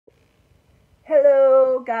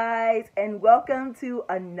Hello guys, and welcome to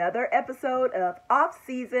another episode of Off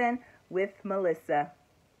Season with Melissa.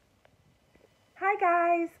 Hi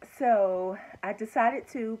guys, so I decided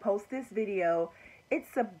to post this video.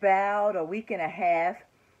 It's about a week and a half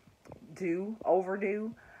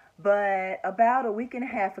overdue, but about a week and a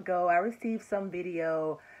half ago I received some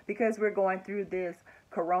video because we're going through this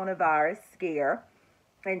coronavirus scare.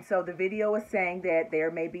 And so the video was saying that there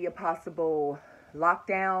may be a possible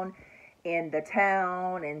lockdown in the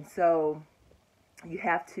town, and so you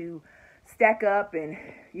have to stack up and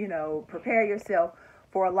prepare yourself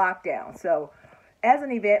for a lockdown. So as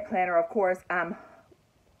an event planner, of course, I'm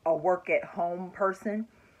a work at home person,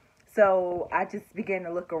 so I just began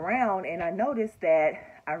to look around and I noticed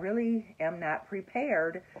that I really am not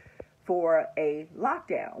prepared for a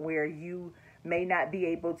lockdown where you may not be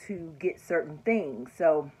able to get certain things.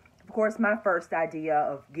 So of course my first idea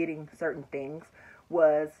of getting certain things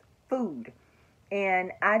was food.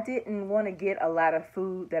 And I didn't want to get a lot of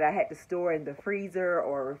food that I had to store in the freezer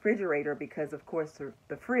or refrigerator because, of course,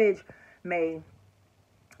 the fridge the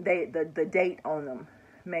date on them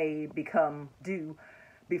may become due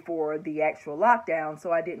before the actual lockdown.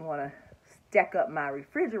 So I didn't want to stack up my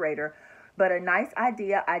refrigerator. But a nice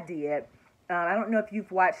idea I did. I don't know if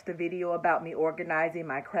you've watched the video about me organizing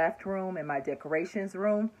my craft room and my decorations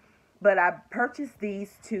room, but I purchased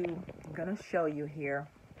these two. I'm going to show you here.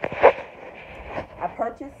 I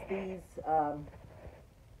purchased these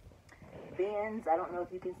bins. I don't know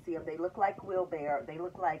if you can see them. They look like wheelbarrows. They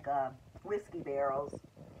look like whiskey barrels.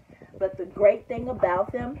 But the great thing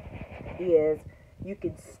about them is you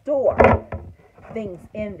can store things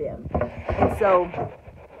in them. And so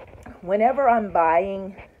whenever I'm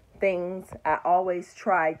buying things, I always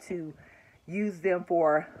try to use them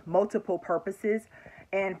for multiple purposes.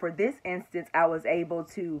 And for this instance, I was able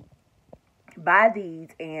to buy these,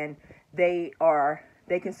 and they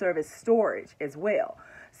can serve as storage as well.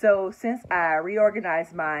 So since I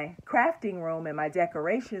reorganized my crafting room and my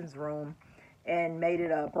decorations room and made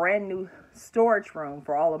it a brand new storage room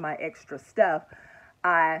for all of my extra stuff,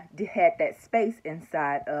 I had that space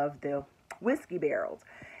inside of the whiskey barrels.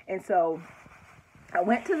 And so I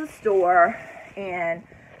went to the store and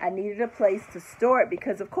I needed a place to store it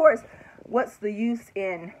because, of course, what's the use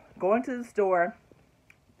in going to the store,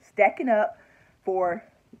 stacking up for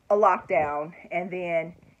a lockdown, and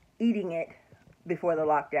then eating it before the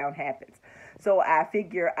lockdown happens? So I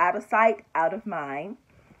figure out of sight, out of mind,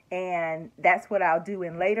 and that's what I'll do.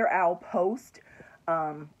 And later I'll post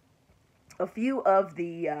a few of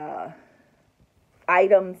the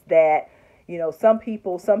items that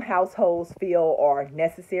some households feel are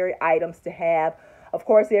necessary items to have. Of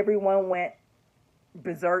course, everyone went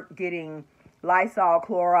berserk getting Lysol,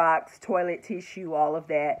 Clorox, toilet tissue, all of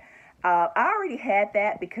that. I already had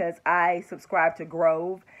that because I subscribe to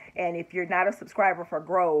Grove. And if you're not a subscriber for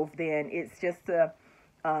Grove, then it's just a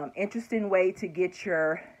interesting way to get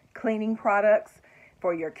your cleaning products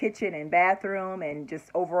for your kitchen and bathroom and just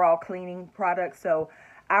overall cleaning products. So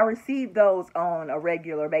I received those on a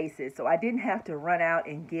regular basis. So I didn't have to run out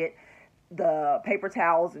and get the paper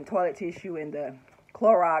towels and toilet tissue and the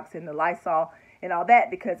Clorox and the Lysol and all that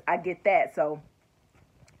because I get that. So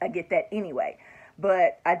I get that anyway.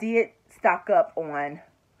 But I did stock up on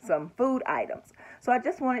some food items. So I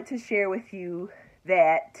just wanted to share with you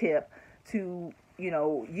that tip to,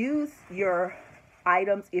 use your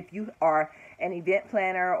items if you are an event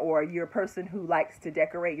planner or you're a person who likes to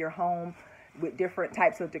decorate your home with different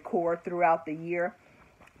types of decor throughout the year.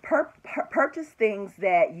 Purchase things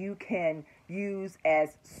that you can use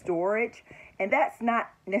as storage. And that's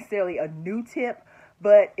not necessarily a new tip,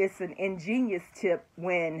 but it's an ingenious tip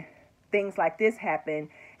when things like this happen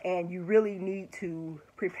and you really need to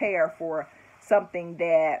prepare for something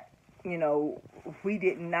that, we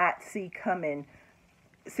did not see coming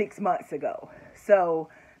 6 months ago. So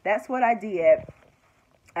that's what I did.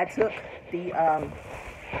 I took the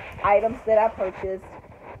items that I purchased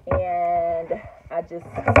and I just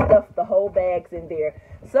stuffed the whole bags in there.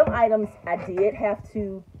 Some items I did have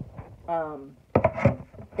to, some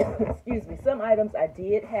items I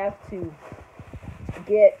did have to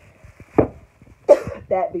get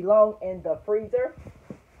that belong in the freezer,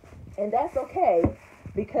 and that's okay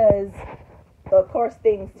because of course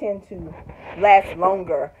things tend to last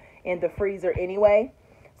longer in the freezer anyway.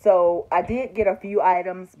 So I did get a few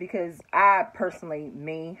items because I personally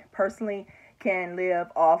can live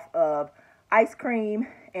off of ice cream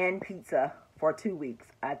and pizza for 2 weeks.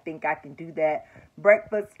 I think I can do that.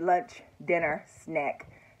 Breakfast, lunch, dinner,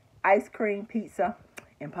 snack, ice cream, pizza,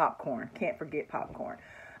 and popcorn. Can't forget popcorn.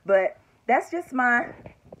 But that's just my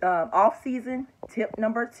off-season tip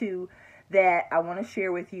number 2, that I want to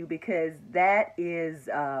share with you, because that is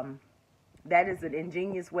an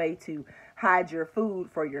ingenious way to hide your food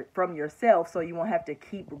from yourself, so you won't have to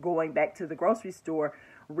keep going back to the grocery store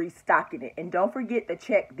restocking it. And don't forget to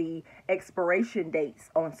check the expiration dates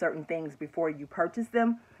on certain things before you purchase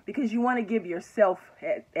them, because you want to give yourself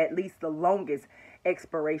at least the longest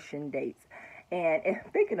expiration dates. And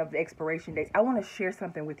thinking of the expiration dates, I want to share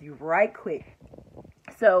something with you right quick.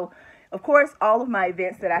 So, of course, all of my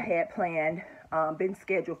events that I had planned, been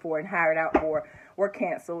scheduled for and hired out for, were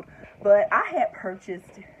canceled. But I had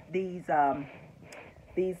purchased these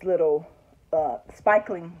little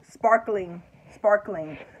sparkling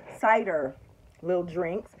cider little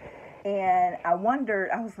drinks. And I wondered,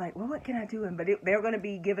 I was like, well, what can I do? But they're going to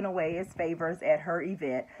be given away as favors at her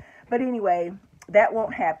event. But anyway, that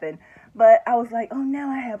won't happen. But I was like, oh, now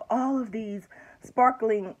I have all of these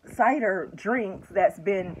sparkling cider drinks that's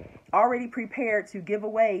been already prepared to give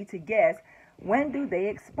away to guests. When do they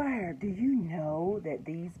expire? Do you know that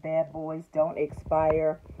these bad boys don't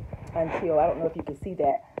expire until, I don't know if you can see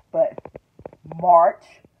that, but March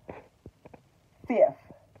 5th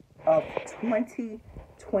of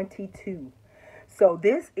 2022. So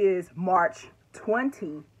this is March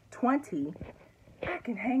 2020. I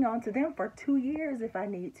can hang on to them for 2 years if I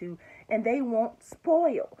need to, and they won't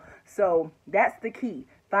spoil. So that's the key.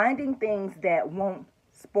 Finding things that won't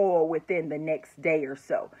spoil within the next day or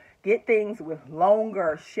so. Get things with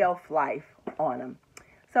longer shelf life on them.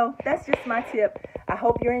 So that's just my tip. I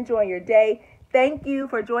hope you're enjoying your day. Thank you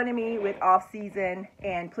for joining me with Off Season.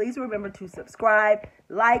 And please remember to subscribe,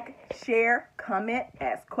 like, share, comment,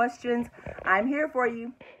 ask questions. I'm here for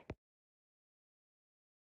you.